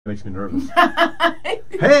Makes me nervous.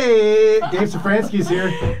 Hey, Dave Szafranski's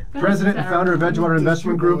here, president and founder of BJOT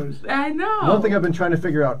Investment Group. I know. One thing I've been trying to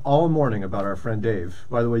figure out all morning about our friend Dave.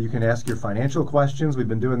 By the way, you can ask your financial questions. We've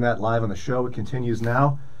been doing that live on the show. It continues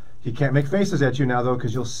now. He can't make faces at you now, though,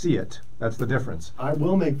 because you'll see it. That's the difference. I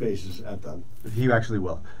will make faces at them. He actually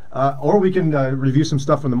will. Or we can review some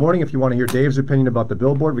stuff from the morning. If you want to hear Dave's opinion about the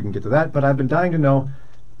billboard, we can get to that. But I've been dying to know,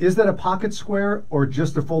 is that a pocket square or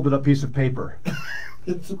just a folded up piece of paper?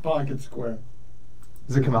 It's a pocket square.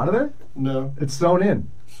 Does it come out of there? No. It's sewn in.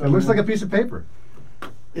 It looks like a piece of paper.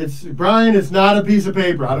 Brian, it's not a piece of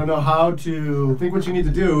paper. I don't know how to... I think what you need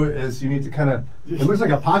to do is you need to kind of... It looks like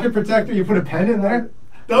a pocket protector. You put a pen in there.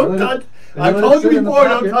 Don't touch... I've told you before,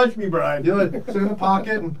 don't touch me, Brian. You let it sit in the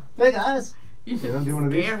pocket and... Hey, guys. You should do one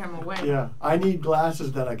of these. scare him away. Yeah, I need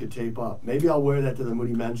glasses that I could tape up. Maybe I'll wear that to the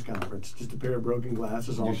Moody Men's Conference. Just a pair of broken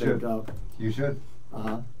glasses all taped up. You should.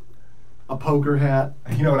 Uh-huh. A poker hat.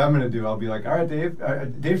 You know what I'm going to do? I'll be like, all right, Dave.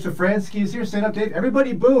 Dave Szafranski is here. Stand up, Dave.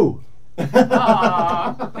 Everybody boo.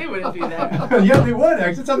 Aw, they wouldn't do that. Yeah, they would,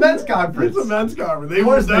 actually. It's a men's conference. It's a men's conference. They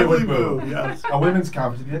would definitely boo. Yes. A women's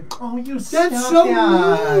conference. You'd be like, oh, you That's so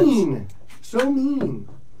mean. So mean.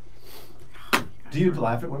 Do you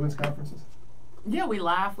laugh at women's conferences? Yeah, we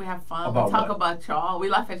laugh. We have fun. About we talk what? about y'all. We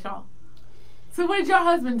laugh at y'all. So what did your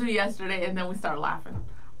husband do yesterday? And then we start laughing.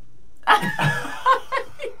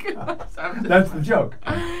 That's the joke.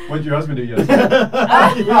 What did your husband do yesterday?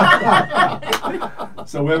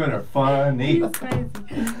 So women are funny. He's crazy.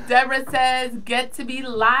 Deborah says, get to be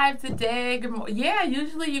live today. Yeah,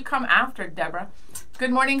 usually you come after, Deborah.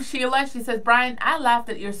 Good morning, Sheila. She says, Brian, I laughed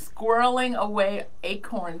at your squirreling away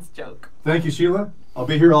acorns joke. Thank you, Sheila. I'll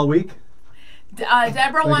be here all week.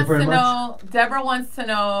 Deborah wants to know. Deborah wants to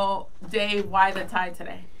know, Dave, why the tie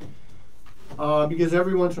today? Because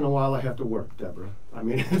every once in a while I have to work, Deborah. I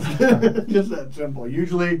mean, it's just that simple.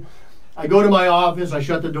 Usually, I go to my office, I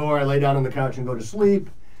shut the door, I lay down on the couch and go to sleep.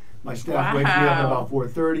 My staff wakes me up at about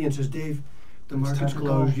 4:30 and says, Dave, the market's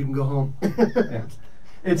closed, you can go home. Yeah.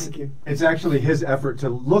 It's actually his effort to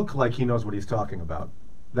look like he knows what he's talking about.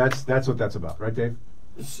 That's what that's about, right, Dave?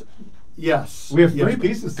 Yes. We have three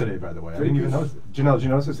pieces today, by the way. I didn't even notice. Janelle, did you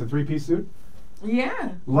notice it's a three-piece suit?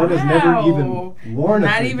 Yeah. Len has never even worn a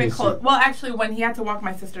Not three-piece even close. suit. Well, actually, when he had to walk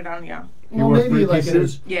my sister down, yeah. Well, maybe like it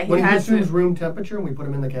is. Yeah, he when he has gets to to. his room temperature and we put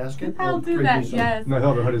him in the casket. I'll do that, yes. No, he'll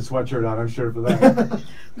have a hooded sweatshirt on, I'm sure, for that.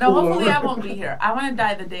 No, hopefully I won't be here. I want to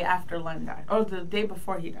die the day after Len dies. Or the day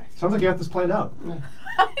before he dies. Sounds like you have this planned out.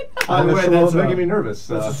 By the way, that's making me nervous.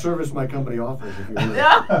 That's a service my company offers. If you're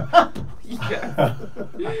Yeah.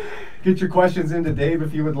 Get your questions into Dave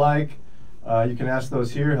if you would like. You can ask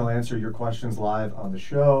those here. He'll answer your questions live on the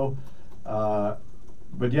show.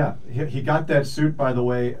 But yeah, he got that suit, by the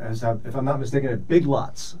way, if I'm not mistaken, at Big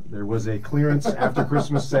Lots. There was a clearance after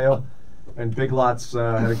Christmas sale, and Big Lots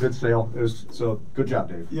had a good sale. So good job,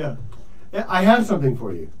 Dave. Yeah. I have something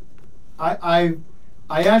for you. I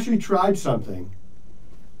actually tried something.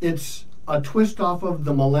 It's a twist off of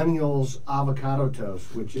the Millennials avocado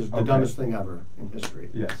toast, which is the dumbest thing ever in history.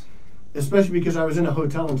 Yes. Especially because I was in a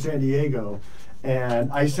hotel in San Diego,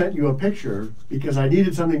 and I sent you a picture because I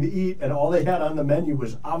needed something to eat, and all they had on the menu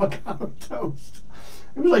was avocado toast.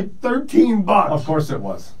 It was like $13. Of course it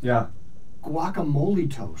was. Yeah.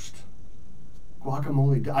 Guacamole toast.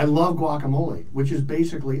 Guacamole. I love guacamole, which is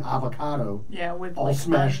basically avocado, with all like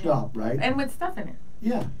smashed up, right? And with stuff in it.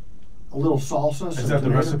 Yeah. A little salsa. Is that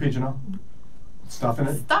the recipe, Janelle? Stuff in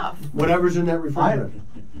it? Stuff. Whatever's in that refrigerator.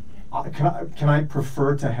 Can I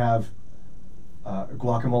prefer to have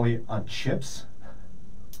guacamole on chips?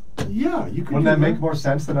 Yeah, you could. Wouldn't that make more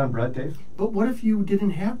sense than on bread, Dave? But what if you didn't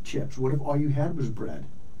have chips? What if all you had was bread?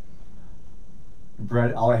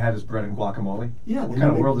 Bread. All I had is bread and guacamole. Yeah. What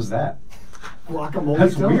kind of world is that? Guacamole.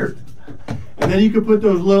 That's toast. weird. And then you could put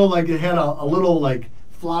those little, like it had a little like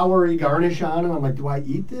floury garnish on it. I'm like, do I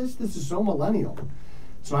eat this? This is so millennial.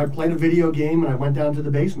 So I played a video game and I went down to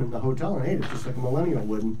the basement in the hotel and ate it just like a millennial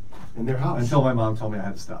would in their house. Until my mom told me I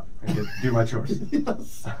had to stop and do my chores.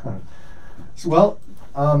 Yes. So, well,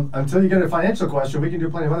 until you get a financial question, we can do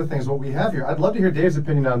plenty of other things. What we have here, I'd love to hear Dave's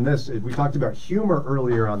opinion on this. We talked about humor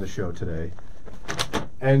earlier on the show today.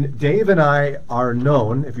 And Dave and I are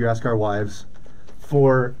known, if you ask our wives,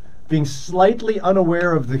 for being slightly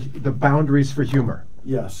unaware of the boundaries for humor.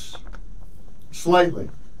 Yes. Slightly.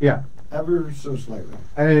 Yeah. Ever so slightly.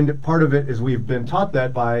 And part of it is we've been taught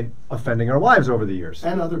that by offending our wives over the years.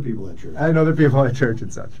 And other people at church. And other people at church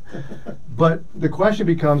and such. But the question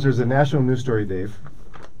becomes, there's a national news story, Dave.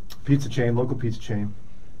 Pizza chain, local pizza chain.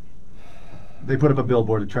 They put up a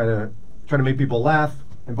billboard to try to make people laugh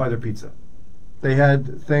and buy their pizza. They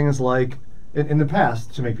had things like, in the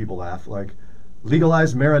past, to make people laugh, like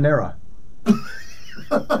legalize marinara.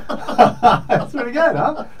 That's pretty good,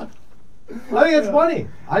 huh? I think it's funny.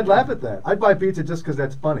 I'd laugh at that. I'd buy pizza just because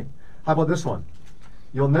that's funny. How about this one?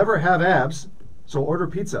 You'll never have abs, so order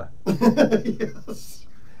pizza. Yes.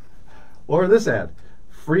 Or this ad,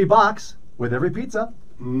 free box with every pizza.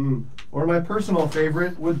 Mm. Or my personal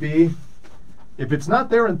favorite would be, if it's not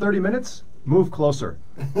there in 30 minutes, move closer.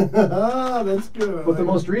 That's good. But the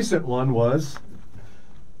most recent one was,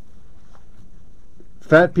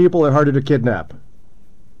 fat people are harder to kidnap.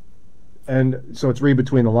 And so it's read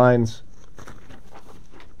between the lines,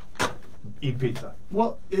 eat pizza.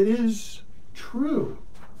 Well, it is true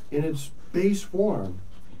in its base form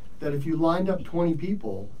that if you lined up 20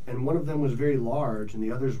 people and one of them was very large and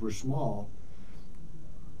the others were small,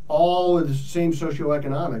 all with the same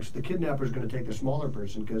socioeconomics, the kidnapper is going to take the smaller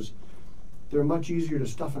person because they're much easier to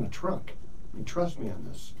stuff in a trunk. I mean, trust me on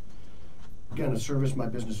this. Again, a service my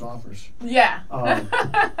business offers. Yeah.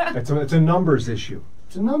 It's a numbers issue.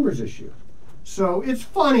 It's a numbers issue. So it's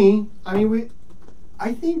funny. I mean,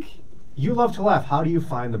 I think You love to laugh. How do you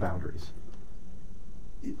find the boundaries?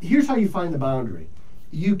 here's how you find the boundary.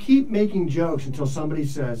 You keep making jokes until somebody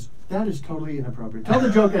says, that is totally inappropriate. Tell the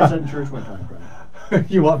joke I said in church one time, Brian.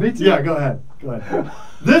 You want me to? Yeah, go ahead. Go ahead.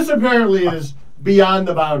 This apparently is beyond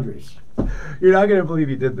the boundaries. You're not going to believe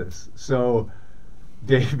he did this. So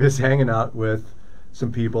Dave is hanging out with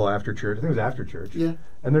some people after church. I think it was after church. Yeah.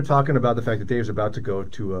 And they're talking about the fact that Dave's about to go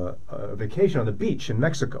to a vacation on the beach in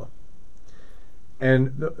Mexico.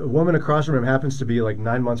 And the woman across from him happens to be like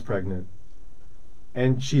 9 months pregnant.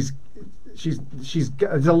 And she's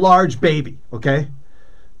got a large baby, okay?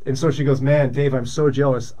 And so she goes, man, Dave, I'm so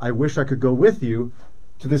jealous. I wish I could go with you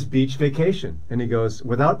to this beach vacation. And he goes,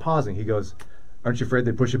 without pausing, he goes, aren't you afraid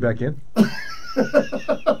they push you back in?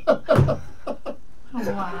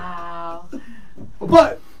 Wow.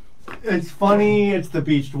 But it's funny. It's the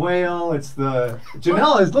beached whale. It's the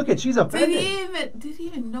Janelle is. Look at she's Did offended. he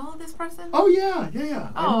even know this person? Oh, yeah.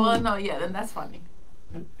 Oh, well, no, yeah, then that's funny.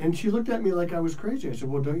 And she looked at me like I was crazy. I said,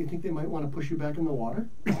 well, don't you think they might want to push you back in the water?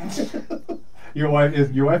 Your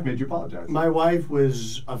wife made you apologize. My wife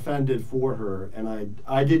was offended for her, and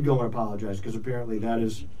I did go and apologize because apparently that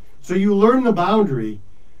is... So you learn the boundary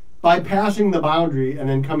by passing the boundary and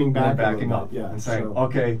then coming back. And backing up. Yeah, And saying, so-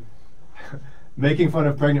 okay, making fun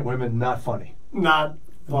of pregnant women, not funny. Not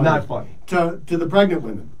funny. Not funny. To the pregnant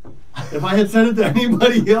women. If I had said it to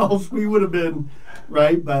anybody else, we would have been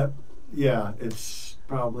right. But yeah, it's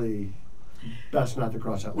probably best not to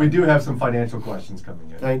cross that line. We do have some financial questions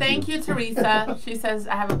coming in. Thank you, Teresa. She says,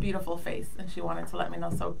 I have a beautiful face, and she wanted to let me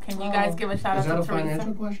know. So can you guys give a shout out to Is that a Teresa?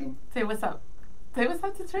 financial question? Say what's up. Say what's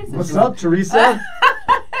up to Teresa. What's up, Teresa?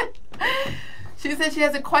 She said she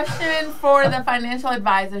has a question for the financial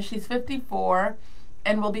advisor. She's 54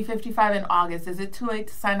 and will be 55 in August. Is it too late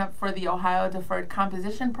to sign up for the Ohio Deferred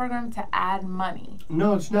Composition Program to add money?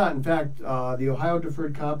 No, it's not. In fact, the Ohio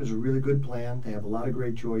Deferred Comp is a really good plan. They have a lot of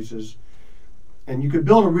great choices. And you could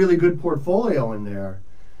build a really good portfolio in there.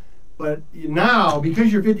 But now,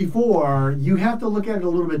 because you're 54, you have to look at it a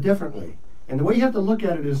little bit differently. And the way you have to look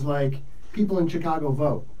at it is like people in Chicago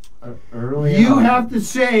vote. Early You on. have to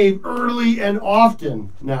save early and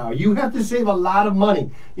often now. You have to save a lot of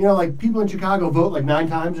money. You know, like people in Chicago vote like 9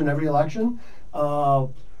 times in every election.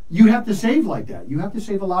 You have to save like that. You have to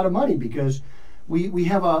save a lot of money because we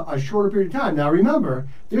have a shorter period of time. Now remember,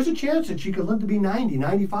 there's a chance that she could live to be 90,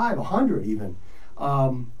 95, 100 even.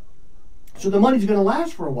 So the money's going to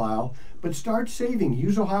last for a while, but start saving.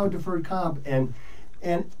 Use Ohio Deferred Comp. And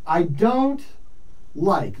I don't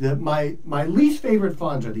like that. My least favorite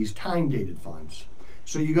funds are these time-dated funds.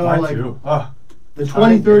 So you go Mine like too. the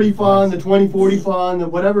 2030 fund, the 2040 fund,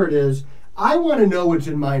 whatever it is. I want to know what's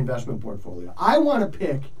in my investment portfolio. I want to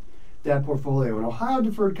pick that portfolio. And Ohio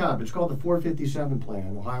Deferred Comp, it's called the 457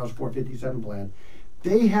 plan, Ohio's 457 plan.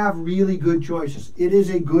 They have really good choices. It is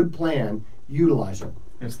a good plan. Utilize it.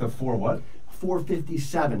 It's the 4 what?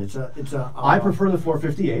 457. It's a. I prefer the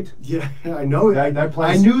 458. Yeah, I know That I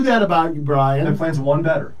plan's- knew that about you, Brian. That plan's one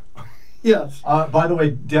better. Yes. By the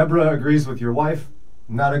way, Deborah agrees with your wife.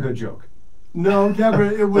 Not a good joke. No,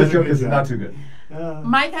 Deborah, it was That joke a good is job. not too good.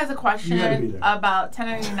 Mike has a You gotta be question there. about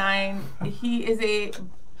 1099. He is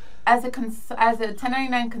as a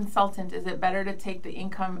 1099 consultant, is it better to take the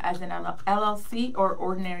income as an LLC or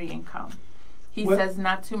ordinary income? He What? says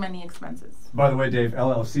not too many expenses. By the way, Dave,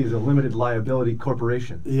 LLC is a limited liability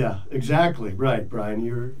corporation. Yeah, exactly. Right, Brian.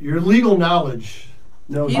 Your legal knowledge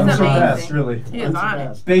knows He's I'm how to amazing. surpassed, really. He is on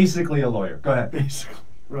it. Basically a lawyer. Go ahead. Basically,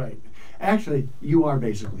 right. Actually, you are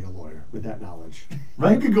basically a lawyer with that knowledge.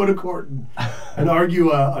 Right. You could go to court and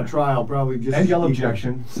argue a trial, probably just. And yell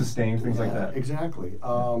objection, sustained, things like that. Exactly.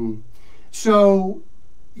 So,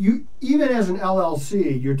 you even as an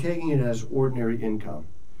LLC, you're taking it as ordinary income.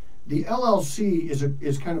 The LLC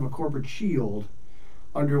is kind of a corporate shield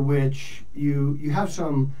under which you have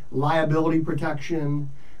some liability protection,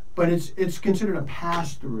 but it's considered a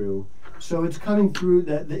pass-through. So it's coming through,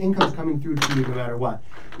 the income's coming through to you no matter what.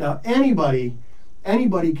 Now anybody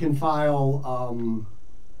can file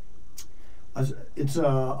a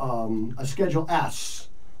Schedule S,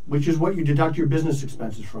 which is what you deduct your business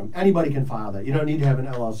expenses from. Anybody can file that. You don't need to have an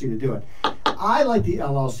LLC to do it. I like the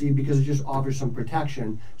LLC because it just offers some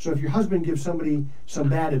protection. So if your husband gives somebody some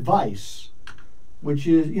bad advice, which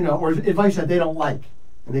is, or advice that they don't like,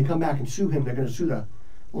 and they come back and sue him, they're going to sue the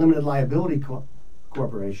limited liability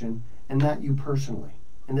corporation and not you personally.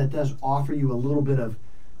 And that does offer you a little bit of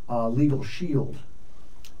legal shield.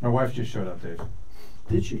 My wife just showed up, Dave.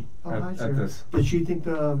 Did she? Oh, hi, Sarah. At this. Did she think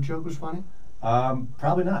the joke was funny?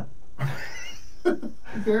 Probably not.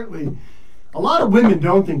 Apparently, a lot of women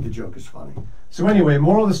don't think the joke is funny. So anyway,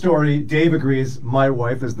 moral of the story, Dave agrees my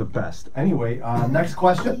wife is the best. Anyway, next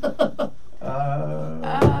question.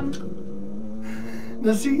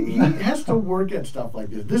 Now see, he has to work at stuff like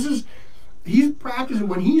this. He's practicing,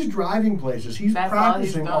 when he's driving places, That's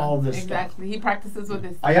practicing all this stuff. Exactly. He practices with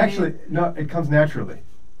his No, it comes naturally.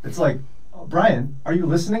 It's like, oh, Brian, are you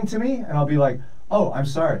listening to me? And I'll be like, oh, I'm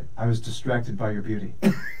sorry. I was distracted by your beauty.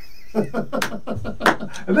 Isn't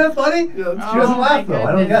that funny? Yeah, she doesn't laugh, though.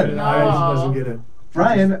 I don't get it. No. She doesn't get it.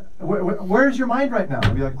 Brian, where's your mind right now?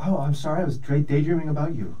 I'll be like, oh, I'm sorry. I was daydreaming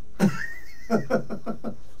about you.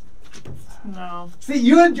 No. See,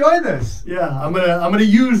 you enjoy this. Yeah, I'm gonna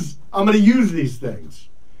use these things.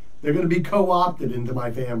 They're gonna be co-opted into my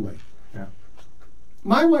family. Yeah.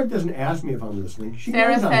 My wife doesn't ask me if I'm listening.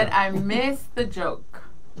 Sarah said, "I missed the joke."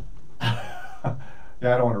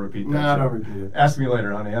 Yeah, I don't want to repeat that. No, I don't repeat it. Ask me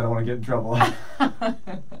later, honey. I don't want to get in trouble.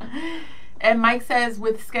 And Mike says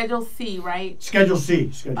with Schedule C, right? Schedule C.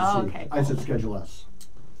 Schedule C. Okay, I said Schedule S.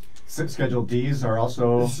 Schedule Ds are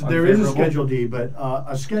also There is a Schedule D, but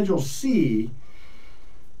a Schedule C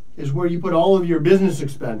is where you put all of your business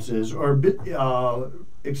expenses or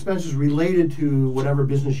expenses related to whatever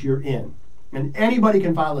business you're in. And anybody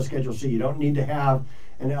can file a Schedule C. You don't need to have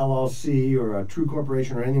an LLC or a true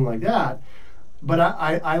corporation or anything like that. But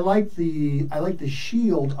I like the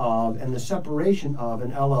shield of and the separation of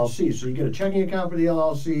an LLC. So you get a checking account for the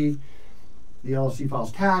LLC. The LLC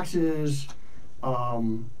files taxes.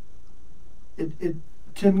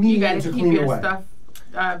 To me, You it's gotta a keep cleaner your way. stuff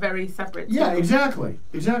very separate. Yeah, too. exactly.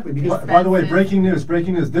 Because By the way, breaking news.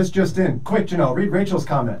 This just in. Quick, Janelle, read Rachel's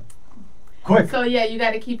comment. Quick. So yeah, you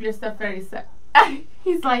got to keep your stuff very separate.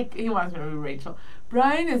 He's like, he wants me to read Rachel.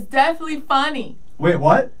 Brian is definitely funny. Wait,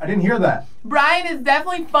 what? I didn't hear that. Brian is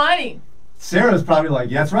definitely funny. Sarah's probably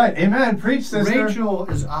like, yeah, that's right. Amen. Preach, sister. Rachel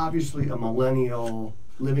is obviously a millennial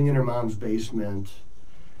living in her mom's basement,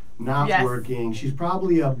 not Yes. working. She's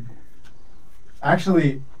probably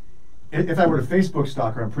Actually, if I were to Facebook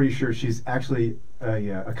stalk her, I'm pretty sure she's actually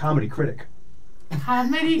a comedy critic.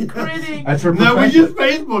 Comedy critic. That's her No, we profession. just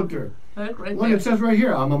Facebooked her. Look right Look, there. it says right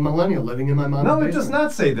here, I'm a millennial living in my mom's No, it basement. does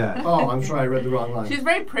not say that. Oh, I'm sorry, I read the wrong line. She's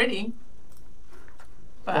very pretty.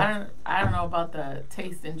 But I don't know about the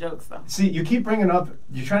taste in jokes though. See, you keep bringing up,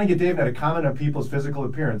 you're trying to get David to comment on people's physical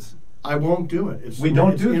appearance. I won't do it. We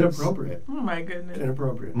don't it's do this. inappropriate. Oh my goodness. It's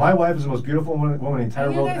inappropriate. My wife is the most beautiful woman in the entire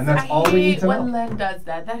You world, guys, and that's I all we need hate to when know. Len does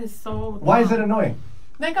that. That is so Why is dumb. it annoying?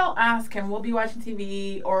 Like I'll ask him, we'll be watching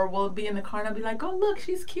TV or we'll be in the car and I'll be like, oh look,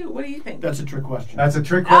 she's cute. What do you think? That's a trick question. That's a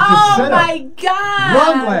trick question. Oh Set my up. god!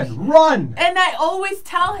 Run, Len, run! And I always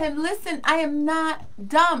tell him, listen, I am not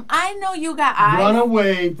dumb. I know you got eyes. Run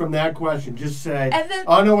away from that question. Just say, And then-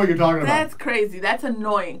 I know what you're talking about. That's crazy. That's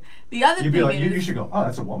annoying. The other You'd be thing like, is, you should go, oh,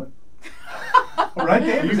 that's a woman? All right,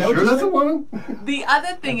 Dave? Are you Is that what sure you're that's a saying? woman? the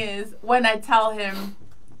other thing is when I tell him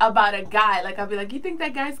about a guy, like I'll be like, you think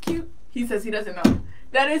that guy's cute? He says he doesn't know.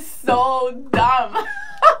 That is so dumb.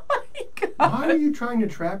 Oh my God. Why are you trying to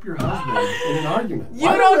trap your husband in an argument? You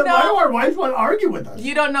don't know. Why do our wives want to argue with us?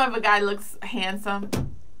 You don't know if a guy looks handsome.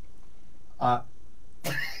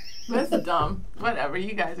 That's dumb. Whatever.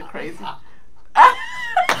 You guys are crazy.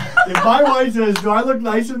 If my wife says, do I look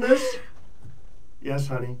nice in this? Yes,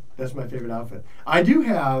 honey. That's my favorite outfit. I do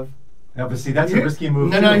have... No, but see, that's a risky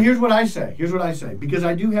move. No, too. here's what I say. Because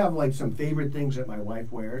I do have like some favorite things that my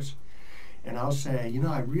wife wears. And I'll say, you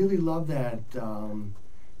know, I really love that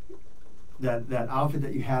that outfit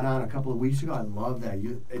that you had on a couple of weeks ago. I love that.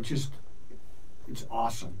 It's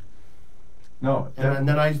awesome. No. And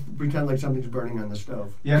then I pretend like something's burning on the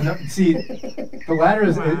stove. Yeah, no, see, the latter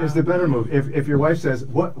is the better move. If your wife says,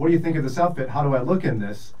 what do you think of this outfit? How do I look in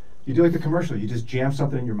this? You do like the commercial. You just jam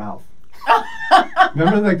something in your mouth.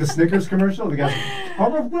 Remember like the Snickers commercial? The guy's,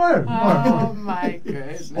 oh my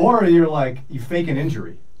goodness. Or you're like, you fake an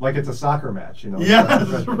injury. Like it's a soccer match, you know?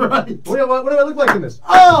 Yes, right. What do I look like in this?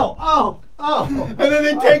 Oh! And then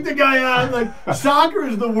they take the guy out. Like, soccer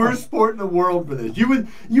is the worst sport in the world for this. You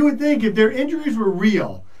would think if their injuries were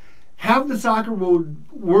real, half the soccer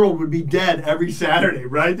world would be dead every Saturday,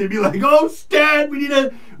 right? They'd be like, "Oh, Stat, we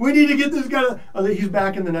need to get this guy." Oh, he's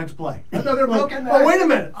back in the next play. Another broken Oh, wait a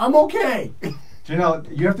minute, I'm okay. You know,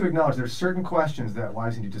 you have to acknowledge there's certain questions that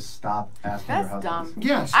wives need to just stop asking their That's husbands. dumb.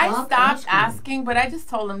 Yes, I stopped asking, but I just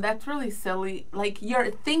told him that's really silly. Like, you're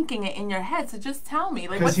thinking it in your head, so just tell me.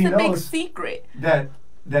 Like, what's the big secret? That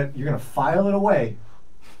you're gonna file it away.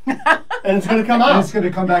 And it's going to come out. And it's going to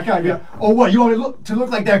come back out. You're like, oh, what? You want me to look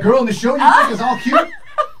like that girl in the show you think is all cute?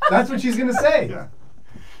 That's what she's going to say. Yeah.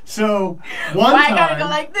 So, one Why time, I gotta go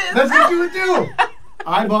like this? That's what you would do.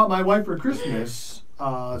 I bought my wife for Christmas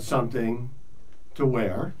something to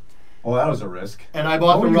wear. Oh, that was a risk. And I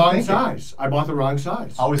bought What the were you wrong thinking? size. I bought the wrong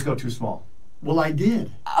size. Always go too small. Well, I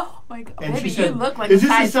did. Oh my God. And Baby, she said, you look like "Is this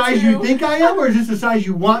the size size 2. you think I am, or is this the size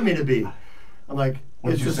you want me to be?" I'm like,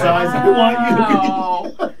 What'd "It's you the say? size I want you to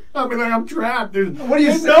Wow. be." I'll be like, "I'm trapped. There's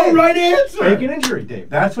There's no right answer." Fake an injury, Dave.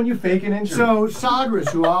 That's when you fake an injury. So Sagres,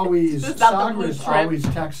 who always This is not the blue Sagres strip. always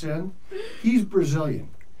texts in, he's Brazilian,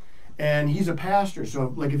 and he's a pastor.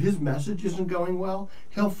 So like, if his message isn't going well,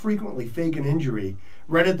 he'll frequently fake an injury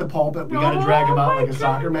right at the pulpit. We got to drag him out my like a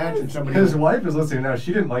soccer match, and somebody. his wife is listening now.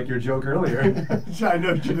 She didn't like your joke earlier. I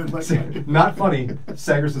know she didn't like that. Not funny.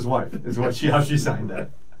 Sagres' wife is how she signed that.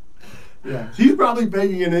 Yeah, he's probably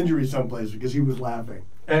faking an injury someplace because he was laughing.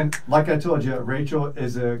 And like I told you, Rachel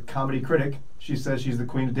is a comedy critic. She says she's the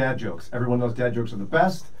queen of dad jokes. Everyone knows dad jokes are the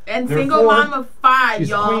best. And Therefore, single mom of 5, she's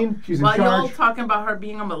y'all. queen. She's in While y'all charge. talking about her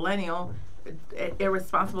being a millennial,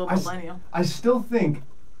 irresponsible millennial. I still think,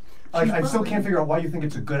 like, She's I still probably- can't figure out why you think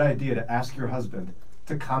it's a good idea to ask your husband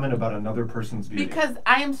to comment about another person's beauty. Because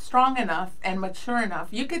I am strong enough and mature enough.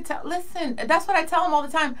 You could tell. Listen, that's what I tell him all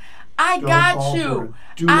the time. I Don't got fall for you. it.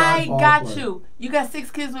 Do not I fall got for it. you. You got 6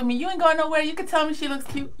 kids with me. You ain't going nowhere. You could tell me she looks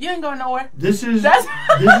cute. You ain't going nowhere. This is That's a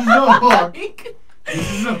hook.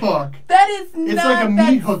 This is a hook. That is It's not like a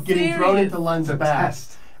that meat hook getting thrown serious. into Len's It's a back.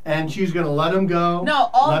 test. And she's gonna let him go. No,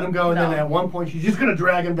 let him go, and then no. at one point she's just gonna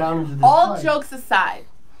drag him down into this All fight. jokes aside,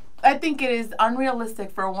 I think it is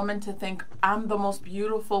unrealistic for a woman to think I'm the most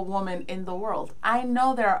beautiful woman in the world. I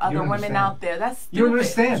know there are other don't women understand. out there. That's stupid. You don't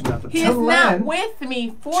understand. He To is not Len- with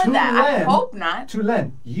me for to that. I Len- hope not. To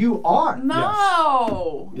Len, you are.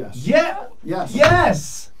 No. Yes. Yeah. Yes.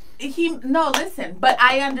 Yes. Listen, but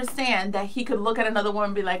I understand that he could look at another woman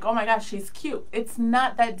and be like, oh my gosh, she's cute. It's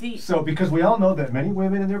not that deep. So, because we all know that many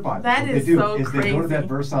women in their Bible, That what is they do so is they go to that crazy.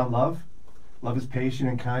 verse on love. Love is patient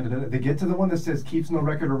and kind. And they get to the one that says keeps no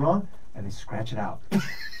record of wrong, and they scratch it out.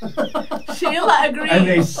 Sheila agrees. And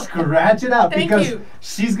they scratch it out Thank because you.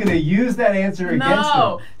 she's going to use that answer against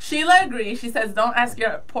No, them. Sheila agrees. She says, don't ask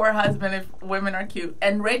your poor husband if women are cute.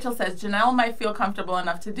 And Rachel says, Janelle might feel comfortable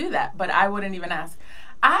enough to do that, but I wouldn't even ask.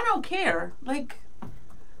 I don't care. Like,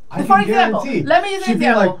 I for can example, guarantee. let me use an She'd be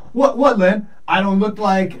example. like, what, Lynn? I don't look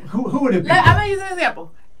like, who would it be? I'm going to use an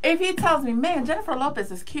example. If he tells me, man, Jennifer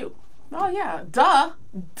Lopez is cute. Oh, yeah. Duh.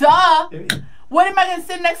 What am I going to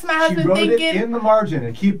sit next to my She husband wrote thinking? it in the margin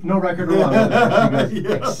and keep no record of wrong. She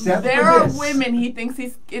goes, except There for are this. women he thinks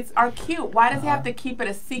are cute. Why does he have to keep it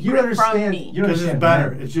a You secret from understand? me? You Because it's understand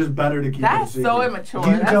better. men. It's just better to keep That's it a secret. so immature.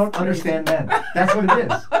 You That's don't crazy. understand men. That's what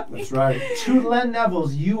it is. That's right. To Len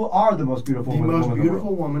Neville's, you are the most beautiful The woman most in the beautiful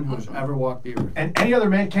world. woman who has ever walked the earth. And any other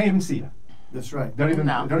man can't even see you. That's right. Don't even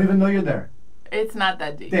No. know you're there. It's not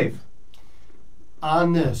that deep. Dave.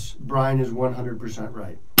 On this, Brian is 100%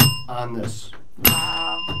 right. On this.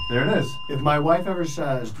 Wow. There it is. If my wife ever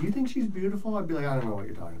says, "Do you think she's beautiful?" I'd be like, "I don't know what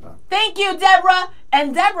you're talking about." Thank you, Deborah.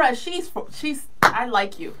 And Deborah, she's. I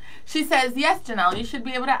like you. She says, yes, Janelle, you should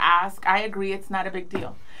be able to ask. I agree, it's not a big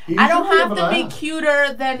deal. You I don't should be have able to to be ask.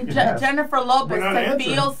 cuter than can ask. Jennifer Lopez We're not to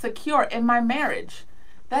answering. feel secure in my marriage.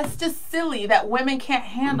 That's just silly that women can't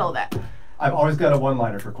handle that. I've always got a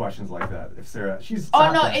one-liner for questions like that. If Sarah, she's.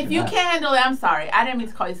 Oh no! If you can't handle it, I'm sorry. I didn't mean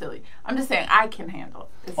to call you silly. I'm just saying I can handle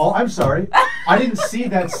it. Oh, I'm sorry. I didn't see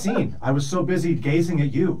that scene. I was so busy gazing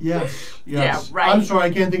at you. Yes. Yeah, right. I'm sorry,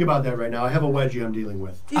 I can't think about that right now. I have a wedgie I'm dealing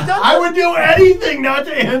with. You don't I would do anything not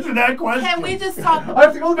to answer that question. Can we just talk? I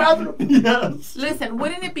have to go to the bathroom. Yes. Listen,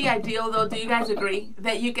 wouldn't it be ideal though? Do you guys agree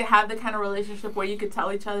that you could have the kind of relationship where you could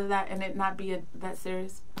tell each other that and it not be that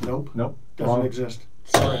serious? Nope. Nope. Doesn't Wrong. exist.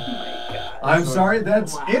 Sorry. I'm sorry.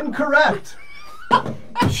 That's Wow. incorrect.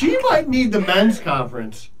 She might need the men's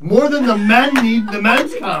conference more than the men need the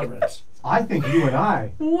men's conference. I think you and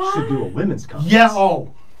I What? should do a women's conference. Yeah.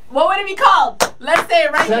 Oh. What would it be called? Let's say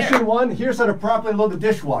it right Session here. 1, here's how to properly load the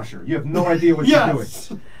dishwasher. You have no idea what you're doing.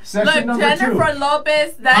 Yes. Session Look, number Jennifer 2.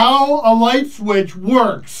 Lopez. That's How a light switch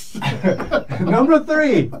works. Number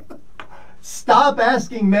 3. Stop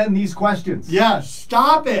asking men these questions. Yes.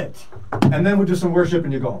 Stop it. And then we'll do some worship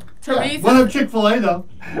and you go home. Teresa. We'll have Chick-fil-A though.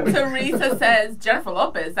 Teresa says Jennifer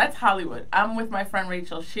Lopez. That's Hollywood. I'm with my friend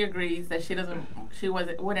Rachel. She agrees that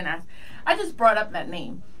wouldn't ask. I just brought up that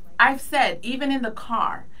name. I've said even in the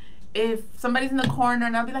car, if somebody's in the corner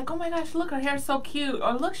and I'll be like, oh my gosh, look, her hair's so cute,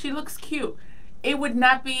 or look, she looks cute. It would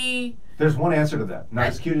not be. There's one answer to that. Not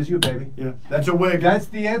as cute as you, baby. Yeah. That's a wig. That's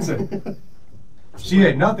the answer. She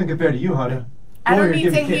ain't nothing compared to you, honey. I Go don't here, need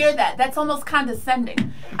give to me a kiss. hear that. That's almost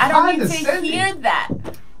condescending. I don't need to Condescending? hear that.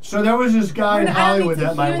 So there was this guy in I don't need Hollywood to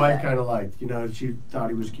that my hear wife that. kind of liked. You know, she thought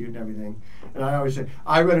he was cute and everything. And I always say,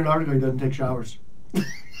 I read an article, he doesn't take showers.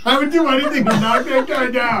 I would do anything to knock that guy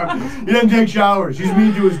down. He doesn't take showers. He's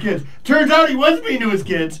mean to his kids. Turns out he was mean to his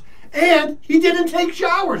kids, and he didn't take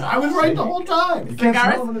showers. I was right the whole time. You can't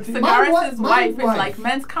smell them on the TV. Cigaris' My wife is wife. like,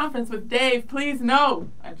 men's conference with Dave, please no.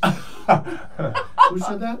 Who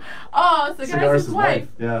said that? Oh, Cigaris' Cigaris' wife. wife,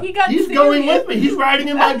 yeah. He got He's serious. going with me. He's riding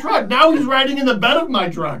in my truck. Now he's riding in the bed of my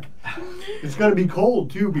truck. It's going to be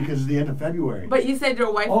cold, too, because it's the end of February. But you said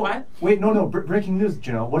your wife Oh, what? wait, no. Breaking news,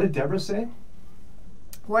 Janelle. What did Deborah say?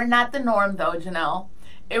 We're not the norm, though, Janelle.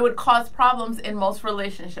 It would cause problems in most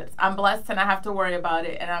relationships. I'm blessed and I have to worry about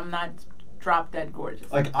it, and I'm not drop dead gorgeous.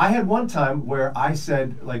 Like, I had one time where I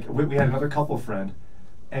said, like, we had another couple friend,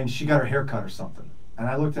 and she got her hair cut or something. And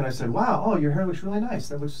I looked and I said, wow, oh, your hair looks really nice.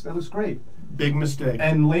 That looks great. Big mistake.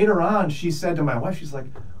 And later on, she said to my wife, she's like,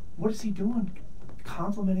 what is he doing?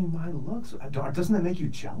 Complimenting my looks? Doesn't that make you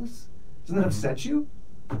jealous? Doesn't that upset you?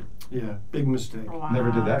 Yeah, big mistake. Wow,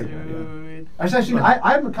 Never did that dude. again,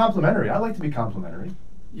 I'm complimentary. I like to be complimentary.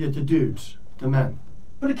 Yeah, to dudes, to men.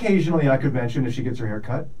 But occasionally I could mention if she gets her hair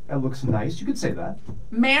cut, that looks nice. You could say that.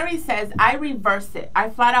 Mary says, I reverse it. I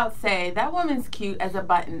flat out say, that woman's cute as a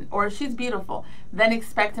button, or she's beautiful. Then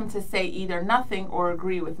expect him to say either nothing or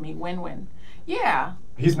agree with me. Win-win. Yeah,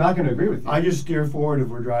 He's not going to agree with you. I just steer forward if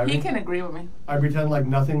we're driving. he can agree with me. I pretend like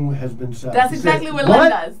nothing has been said. That's Say, exactly what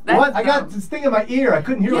Len does. That's What? I got this thing in my ear. I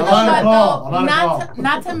couldn't hear You what know you I'm on a said. what, call. though? I'm on a call.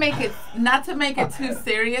 Not to make it too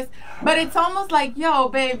serious, but it's almost like, yo,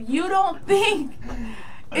 babe, you don't think.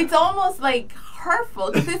 It's almost like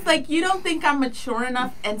hurtful because it's like you don't think I'm mature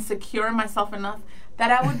enough and secure in myself enough that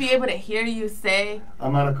I would be able to hear you say.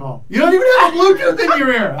 I'm on a call. You don't even have a Bluetooth in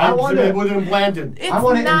your ear. I I'm want sitting it. with it implanted. It's I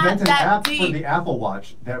want to not invent an that app deep. for the Apple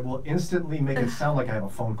Watch that will instantly make it sound like I have a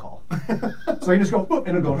phone call. So you just go, boop,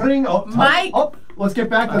 and it'll go ring. Oh, Mike- let's get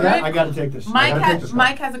back to I that. got to take this. Mike gotta take this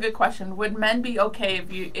Mike has a good question. Would men be okay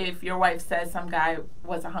if your wife says some guy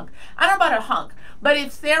was a hunk? I don't know about a hunk, but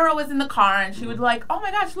if Sarah was in the car and she would be like, oh my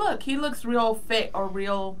gosh, look, he looks real fit or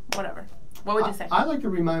real whatever. What would you say? I like to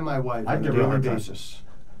remind my wife I'd on a give her a daily hard time. basis.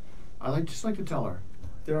 I just like to tell her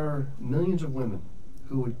there are millions of women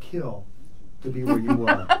who would kill to be where you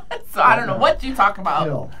are. So I don't know what you talk about.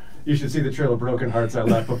 Kill. You should see the trail of broken hearts I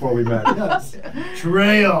left before we met. Yes.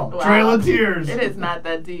 Trail Wow. of tears. It is not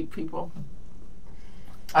that deep, people.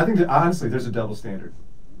 I think that honestly, there's a double standard.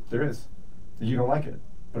 There is. You don't like it,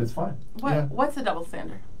 but it's fine. Yeah. What's the double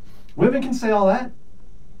standard? Women can say all that.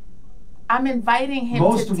 I'm inviting him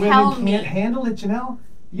Most to women tell can't me. handle it, Janelle.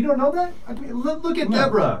 You don't know that? I mean, look at No.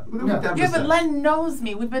 Deborah. Look at No. what Deborah Yeah, but said. Len knows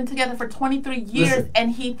me. We've been together for 23 years, Listen.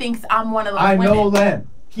 and he thinks I'm one of those I women. know Len.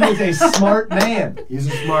 He is a smart man. He's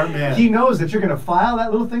a smart man. He knows that you're going to file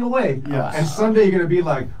that little thing away. Yes. And someday you're going to be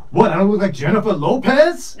like, what, I don't look like Jennifer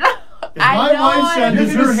Lopez? If my wife said, You're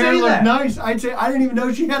does gonna her hair say look that. nice? I'd say, I didn't even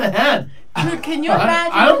know she had a head. Dude, can you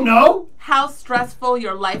imagine I don't know. how stressful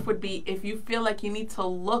your life would be if you feel like you need to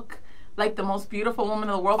look like the most beautiful woman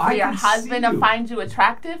in the world for I your can husband see to you. find you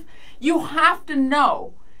attractive? You have to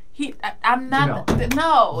know I'm not.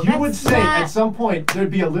 No, you would say at some point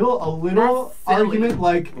there'd be a little argument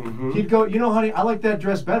like he'd go, you know, honey, I like that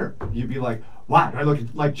dress better. You'd be like, why? Do I look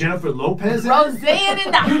like Jennifer Lopez? Roseanne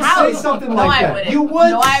in the You'd house. say something like that. You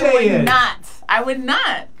would no, say it. I would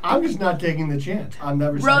not. I'm just not taking the chance. I'm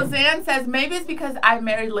never saying Roseanne says, maybe it's because I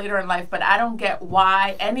married later in life, but I don't get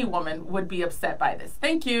why any woman would be upset by this.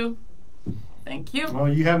 Thank you. Thank you. Well,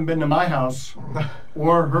 you haven't been to my house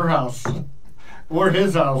or her house. Or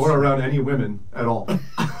his house. Or around any women at all.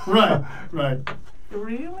 Right.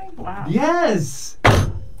 Really? Wow. Yes.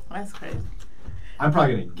 That's crazy. I'm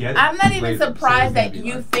probably going to get it. I'm not even later, surprised that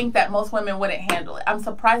you think that most women wouldn't handle it. I'm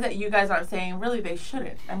surprised that you guys aren't saying, really, they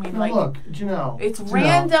shouldn't. I mean, now, look, Janelle. It's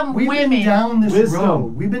random we've women. Been down this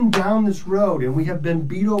road. We've been down this road, and we have been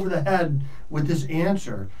beat over the head with this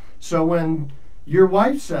answer. So when your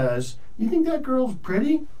wife says, you think that girl's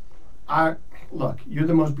pretty? Look, you're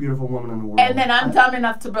the most beautiful woman in the world. And then I'm dumb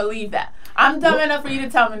enough to believe that. I'm dumb enough for you to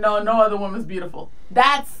tell me, no other woman's beautiful.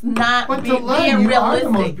 That's not being realistic. You are the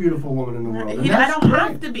most beautiful woman in the world. I don't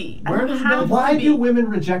have to be. Why do women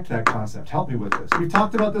reject that concept? Help me with this. We've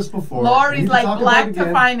talked about this before. Lori's like, black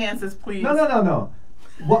to finances, please. No.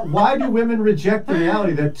 Why do women reject the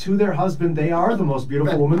reality that to their husband they are the most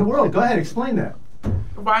beautiful woman in the world? Go ahead, explain that.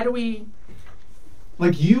 Why do we...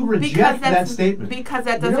 Like, you reject that statement. Because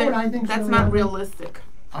that doesn't, that's not realistic.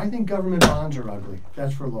 I think government bonds are ugly.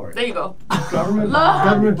 That's for Lori. There you go.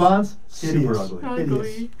 Government bonds? Super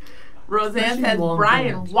ugly. Roseanne says,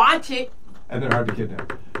 Brian, watch it. And they're hard to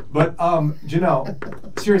kidnap. But,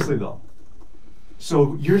 Janelle, seriously though.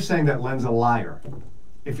 So you're saying that Len's a liar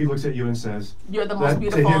if he looks at you and says, you're the most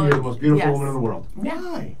beautiful. To him, you're the most beautiful woman in the world.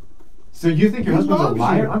 Why? So you think your husband's a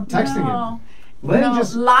liar? I'm texting him.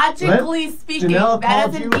 Logically speaking, that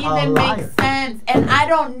doesn't even make sense. And I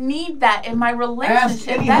don't need that in my relationship. Ask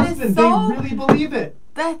any husband, they really believe it.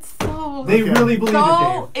 That's so... They really believe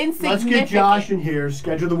so it, Dave. Insignificant. Let's get Josh in here,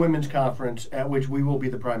 schedule the women's conference at which we will be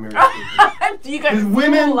the primary speaker. Because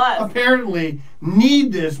women apparently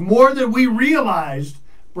need this more than we realized,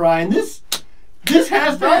 Brian. This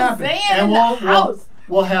has to happen. And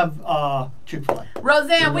we'll have Chick-fil-A.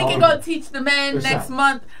 Roseanne, we can go teach the men next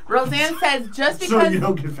month. Roseanne says just because... So you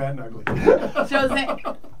don't get fat and ugly.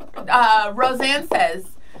 Roseanne says,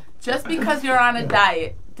 just because you're on a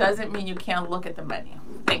diet doesn't mean you can't look at the menu.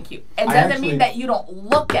 Thank you. It doesn't mean that you don't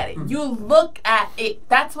look at it. You look at it.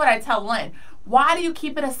 That's what I tell Len. Why do you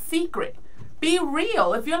keep it a secret? Be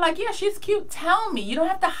real. If you're like, yeah, she's cute, tell me. You don't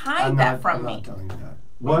have to hide that from me. I'm not telling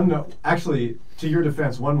you that. Actually, to your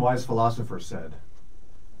defense, one wise philosopher said,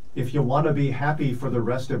 if you want to be happy for the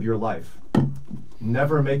rest of your life,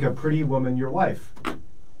 never make a pretty woman your wife.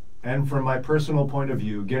 And from my personal point of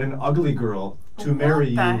view, get an ugly girl to marry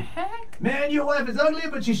you. What the heck? Man, your wife is ugly,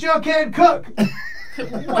 but she sure can cook.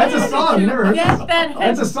 That's a song. You never heard that?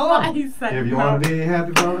 That's a song. If you want to be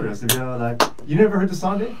happy for the rest of your life. You never heard the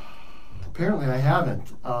song, Dave? Apparently I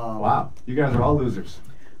haven't. Wow. You guys are all losers.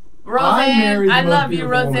 Roseanne, I love you,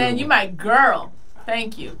 Roseanne. You my girl.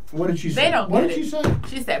 Thank you. What did she say? They don't what get did it. she say?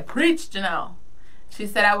 She said, preach, Janelle. She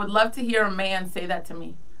said, I would love to hear a man say that to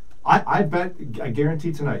me. I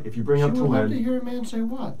guarantee tonight, if you bring up to Len... She would love to hear a man say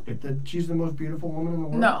what? That she's the most beautiful woman in the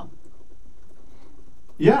world? No.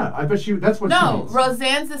 Yeah, I bet that's what she means.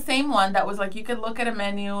 Roseanne's the same one that was like, you could look at a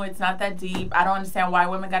menu, it's not that deep. I don't understand why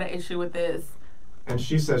women got an issue with this. And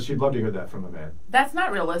she says she'd love to hear that from a man. That's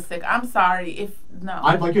not realistic. I'm sorry.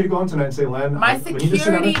 I'd like you to go on tonight and say, Len, my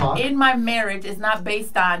security in my marriage is not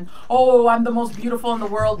based on, oh, I'm the most beautiful in the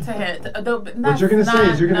world to him. What you're going to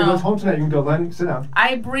say is you're going to go home tonight, you can go, Len, sit down.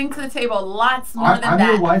 I bring to the table lots more than that. I'm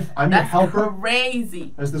your wife. I'm your helper. That's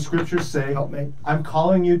crazy. As the scriptures say, help me. I'm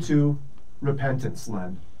calling you to repentance,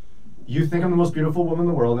 Len. You think I'm the most beautiful woman in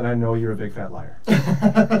the world, and I know you're a big fat liar.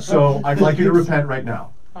 So I'd like you to repent right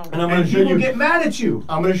now. And I'm going to show you. Get mad at you.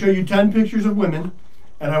 I'm going to show you 10 pictures of women,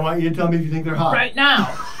 and I want you to tell me if you think they're hot. Right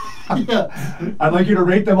now. Yeah. I'd like you to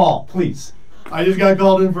rate them all, please. I just got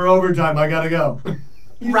called in for overtime. I got to go.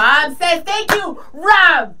 Rob says, thank you,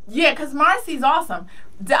 Rob. Yeah, because Marcy's awesome.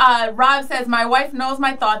 Rob says, my wife knows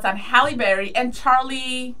my thoughts on Halle Berry and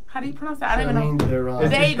Charlie. How do you pronounce that? I don't even know.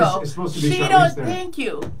 There you go. It's supposed to be she don't. Thank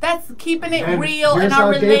you. That's keeping it real in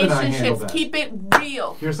our relationships. Keep it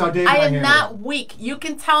real. Here's how Dave I am not weak. You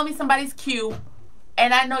can tell me somebody's cute,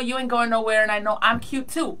 and I know you ain't going nowhere, and I know I'm cute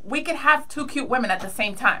too. We could have two cute women at the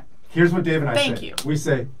same time. Here's what Dave and I say. Thank you. We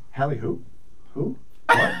say, Halle who? Who?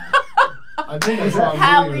 What? I think I saw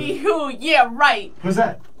Halle who? Yeah, right. Who's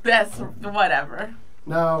that? That's whatever.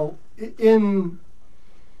 Now, in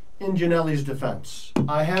Janelle's defense,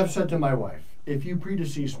 I have said to my wife, if you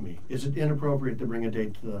predecease me, is it inappropriate to bring a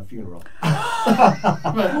date to the funeral?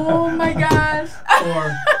 Oh my gosh.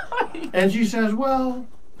 And she says, well,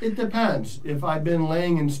 it depends. If I've been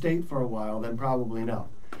laying in state for a while, then probably no.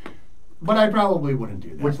 But I probably wouldn't do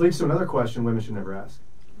that. Which leads to another question women should never ask.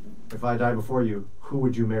 If I die before you, who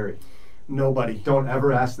would you marry? Nobody. Don't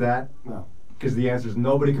ever ask that. No. Because the answer is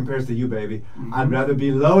nobody compares to you, baby. Mm-hmm. I'd rather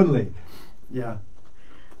be lonely. Yeah.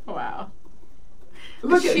 Wow.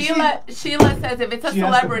 Look at Sheila says if it's a She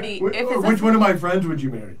asked celebrity, for if it's Which one of my friends would you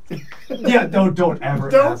marry? Yeah, don't ever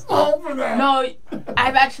Don't ask fall for that. No,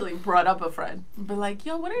 I've actually brought up a friend. But like,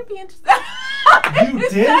 yo, wouldn't it be interesting? You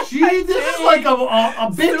did? This is like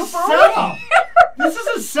a big Super setup. This is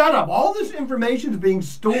a setup. All this information is being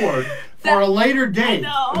stored for a later date.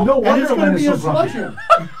 No. No And wonder it's going to Len be is a so grumpy.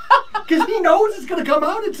 slusher. Because he knows it's going to come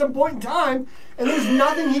out at some point in time, and there's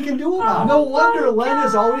nothing he can do about it. No wonder Len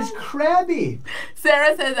is always crabby.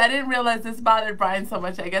 Sarah says, I didn't realize this bothered Brian so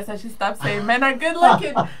much. I guess I should stop saying men are good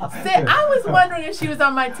looking. I was wondering if she was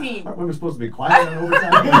on my team. Aren't women supposed to be quiet on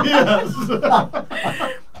overtime?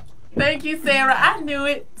 Yes. Thank you, Sarah. I knew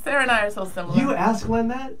it. Sarah and I are so similar. You ask Len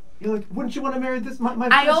that? You're like, wouldn't you want to marry this? My I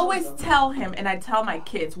friend- always tell him, and I tell my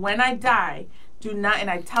kids, when I die, do not, and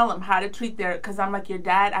I tell him how to treat their, because I'm like, your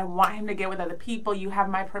dad, I want him to get with other people. You have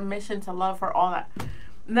my permission to love her, all that.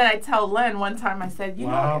 And then I tell Len one time, I said, you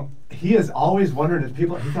know. He has always wondered if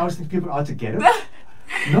people, he always thinks people ought to get him.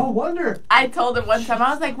 No wonder. I told him one time,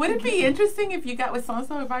 I was like, would it be interesting if you got with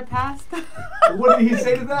so-and-so if I passed? What did he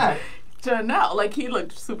say to that? To know, like he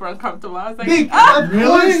looked super uncomfortable. I was like, Of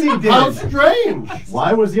course he did. How strange.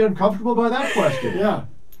 Why was he uncomfortable by that question? Yeah.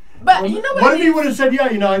 But you know what? What if he would have said, yeah,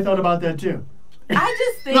 I thought about that too? I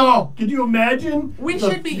just think No, could you imagine we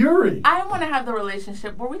the should be. fury? I want to have the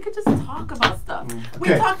relationship where we could just talk about stuff. We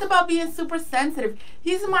Okay. talked about being super sensitive.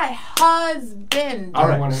 He's my husband. All I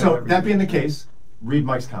right, wanna so have that being the case, read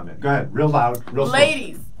Mike's comment. Go ahead, real loud, real slow.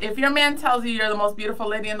 Ladies, if your man tells you you're the most beautiful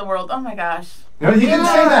lady in the world, oh my gosh, No, he didn't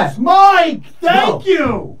say Yes, that. Mike, thank No.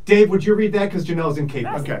 you. Dave, would you read that? Because Janelle's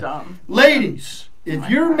incapable. that's Okay. dumb. Ladies, if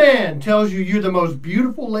your man tells you you're the most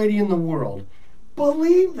beautiful lady in the world,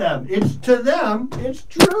 believe them. It's to them, it's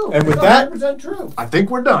true. And with It's that- 100% true. I think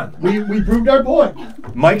we're done. We proved our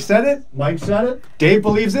point. Mike said it. Mike said it. Dave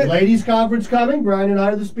believes it. Ladies' conference coming. Brian and I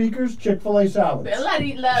are the speakers. Chick-fil-A salads.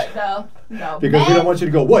 No. Because we don't want you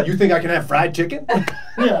to go, what, you think I can have fried chicken?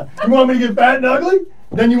 Yeah. You want me to get fat and ugly?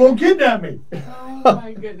 Then you won't kidnap me. Oh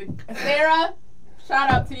my goodness. Sarah, shout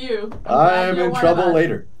out to you. I'm glad I'm you're in one of trouble us.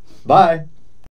 later. Bye.